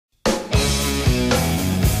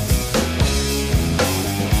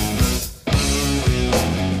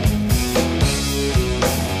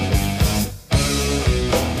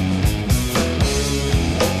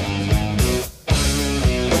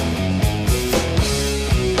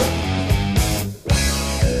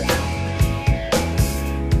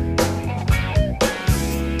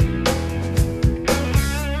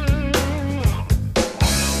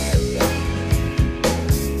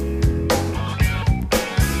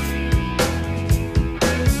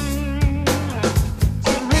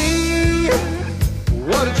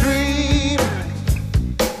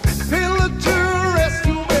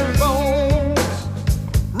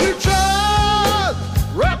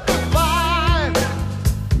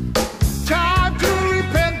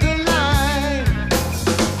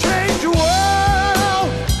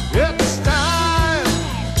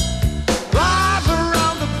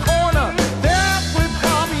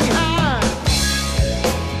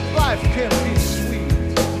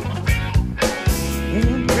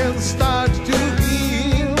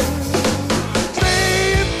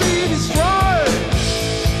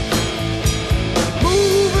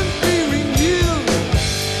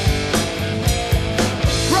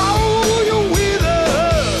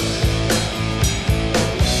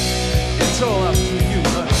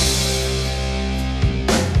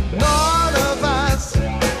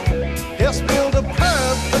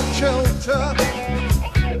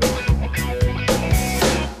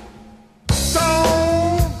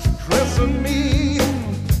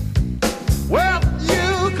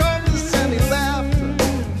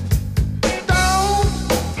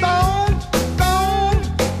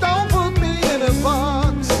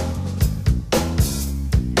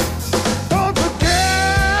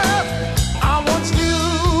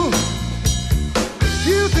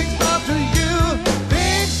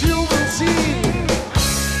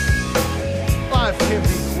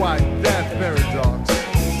quite that paradox.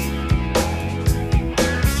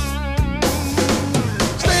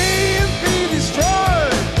 Staying be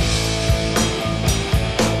destroyed,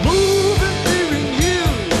 moving here in you,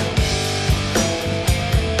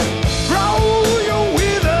 grow your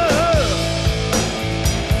wither.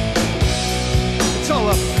 It's all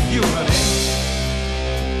up to you, honey.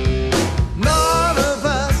 None of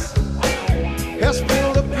us has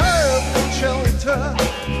built a perfect shelter.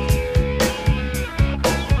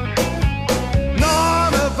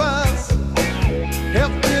 None of us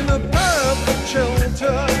have been a perfect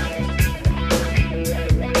shelter.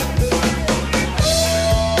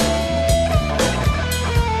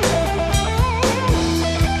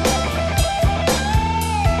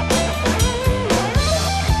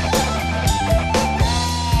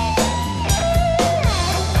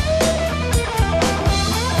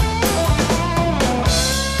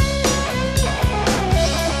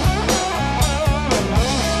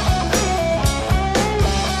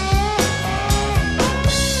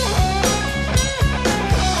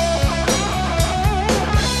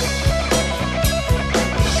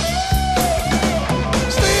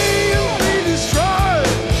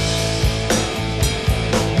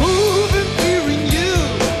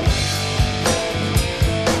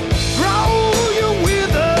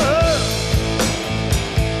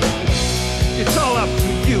 It's all up to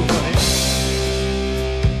you, honey.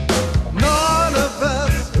 None of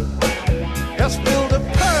us has built a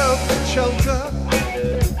perfect shelter.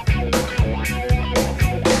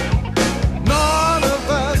 None of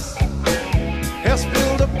us has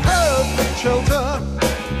built a perfect shelter.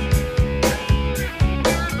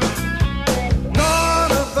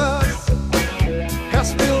 None of us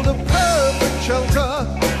has built a perfect shelter.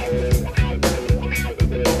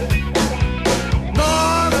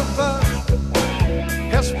 None of us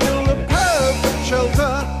has built a perfect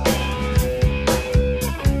shelter.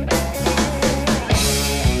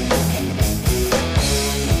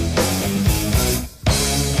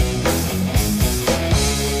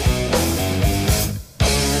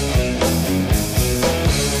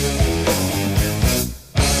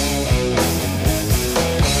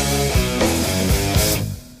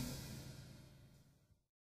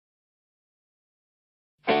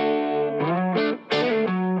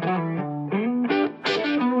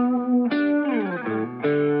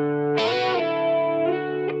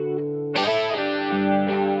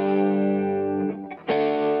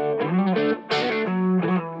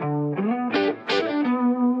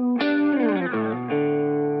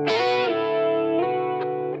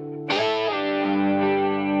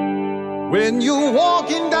 When you're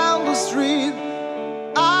walking down the street,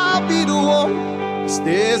 I'll be the one who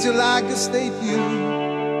stares you like a state view.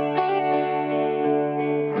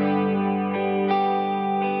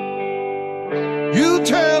 You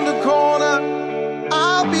turn the corner,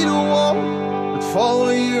 I'll be the one that follow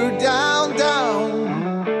you down, down.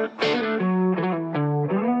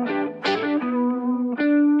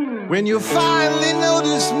 When you finally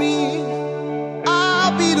notice me,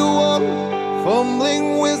 I'll be the one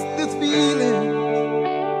fumbling with this feeling.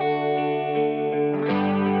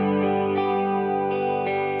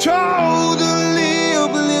 Totally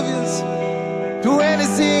oblivious to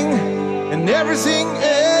anything and everything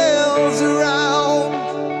else around.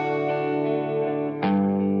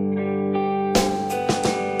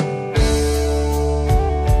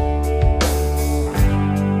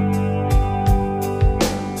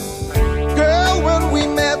 Girl, when we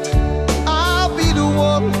met, I'll be the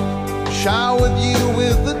one showered you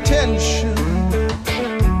with the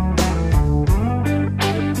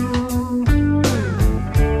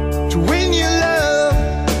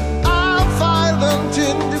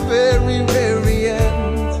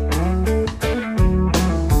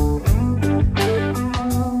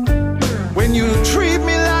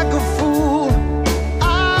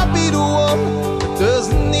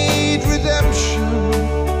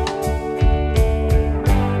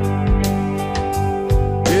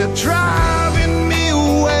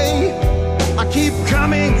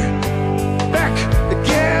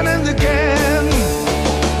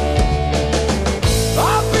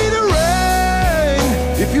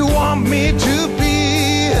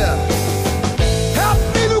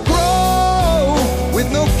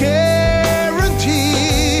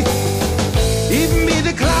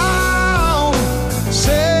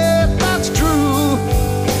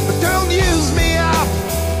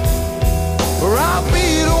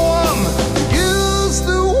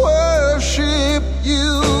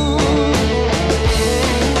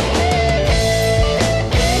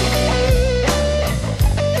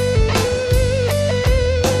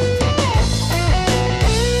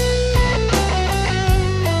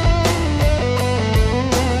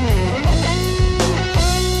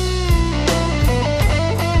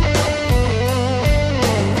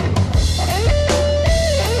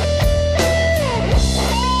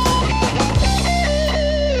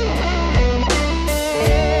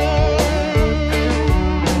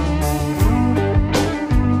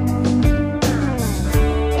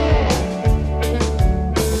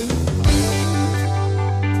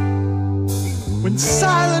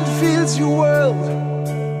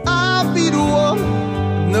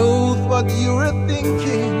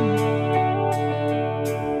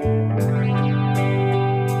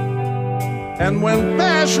And when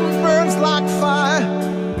passion burns like fire,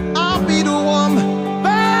 I'll be the one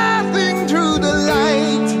bathing through the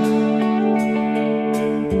light.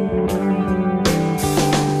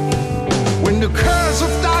 When the curse of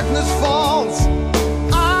darkness falls,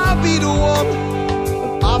 I'll be the one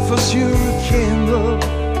that offers you a candle.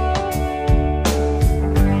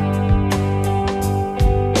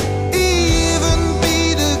 Even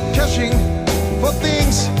be the crushing for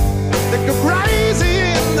things that go crazy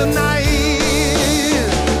in the night.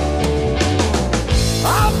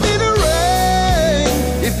 I'll be the rain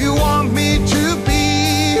if you want me to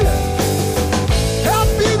be. Help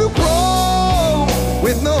you to grow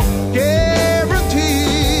with no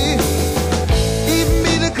guarantee. Even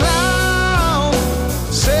be the clown,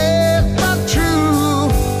 said but true.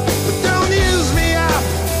 But don't use me up,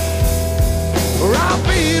 or I'll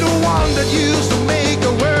be the one that used to